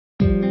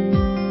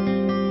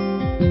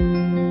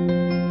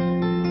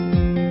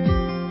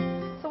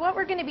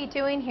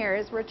doing here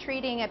is we're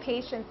treating a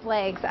patient's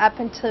legs up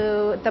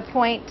into the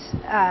point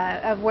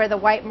of where the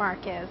white mark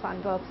is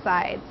on both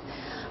sides.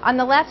 On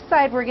the left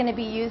side, we're going to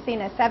be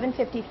using a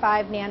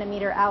 755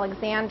 nanometer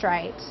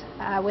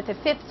Alexandrite with a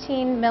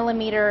 15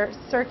 millimeter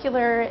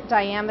circular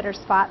diameter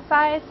spot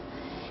size.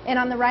 And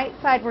on the right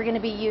side, we're going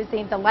to be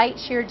using the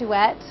LightSheer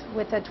DUET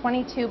with a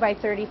 22 by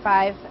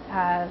 35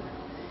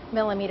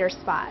 millimeter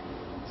spot.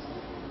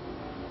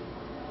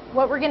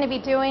 What we're going to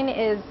be doing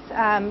is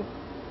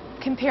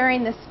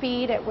comparing the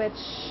speed at which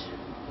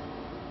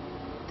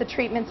the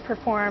treatment's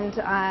performed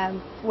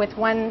with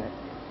one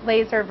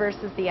laser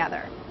versus the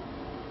other.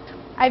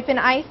 I've been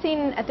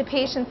icing at the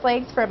patient's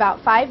legs for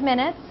about 5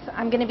 minutes.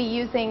 I'm going to be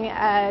using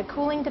a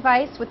cooling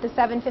device with the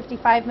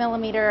 755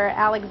 millimeter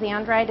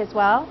Alexandrite as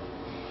well.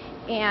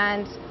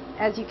 And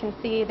as you can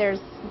see, there's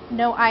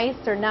no ice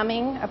or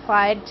numbing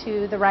applied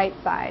to the right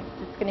side.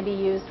 It's going to be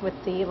used with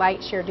the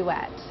LightSheer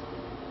DUET.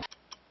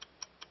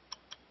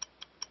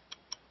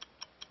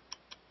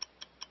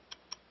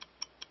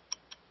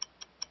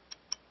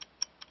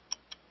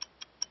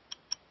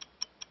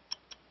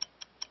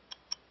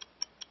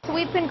 So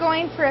we've been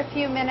going for a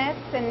few minutes,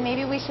 and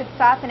maybe we should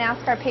stop and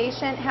ask our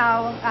patient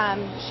how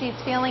she's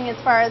feeling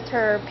as far as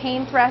her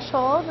pain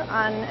threshold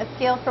on a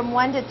scale from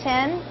 1 to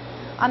 10.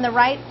 On the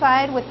right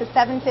side with the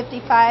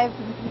 755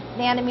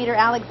 nanometer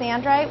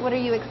Alexandrite, what are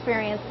you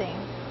experiencing?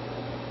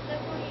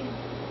 Definitely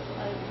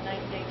a night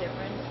and day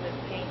difference with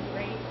pain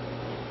rate.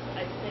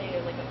 I'd say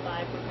like a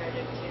 5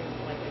 comparative to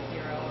like a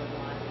 0 or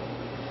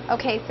 1.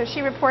 Okay, so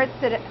she reports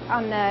that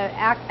on the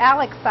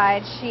Alex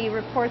side, she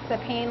reports a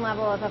pain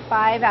level of a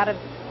 5 out of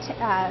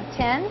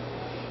 10.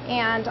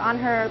 And on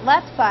her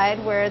left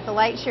side, where the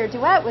LightSheer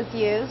DUET was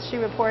used, she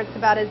reports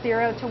about a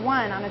 0 to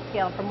 1 on a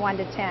scale from 1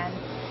 to 10.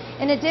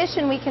 In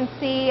addition, we can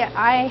see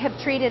I have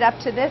treated up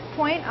to this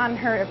point on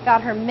her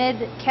about her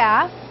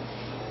mid-calf,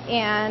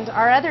 and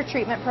our other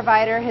treatment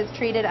provider has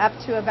treated up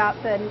to about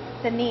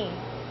the knee.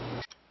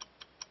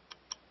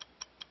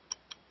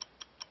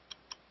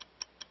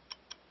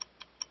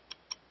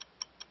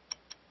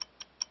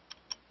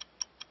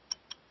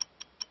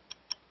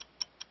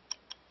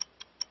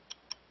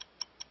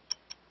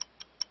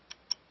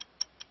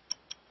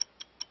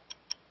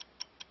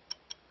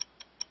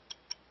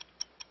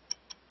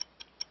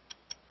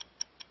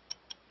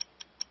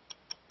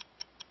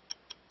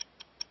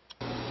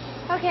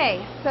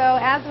 Okay, so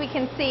as we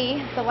can see,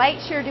 the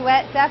LightSheer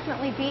DUET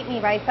definitely beat me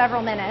by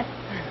several minutes.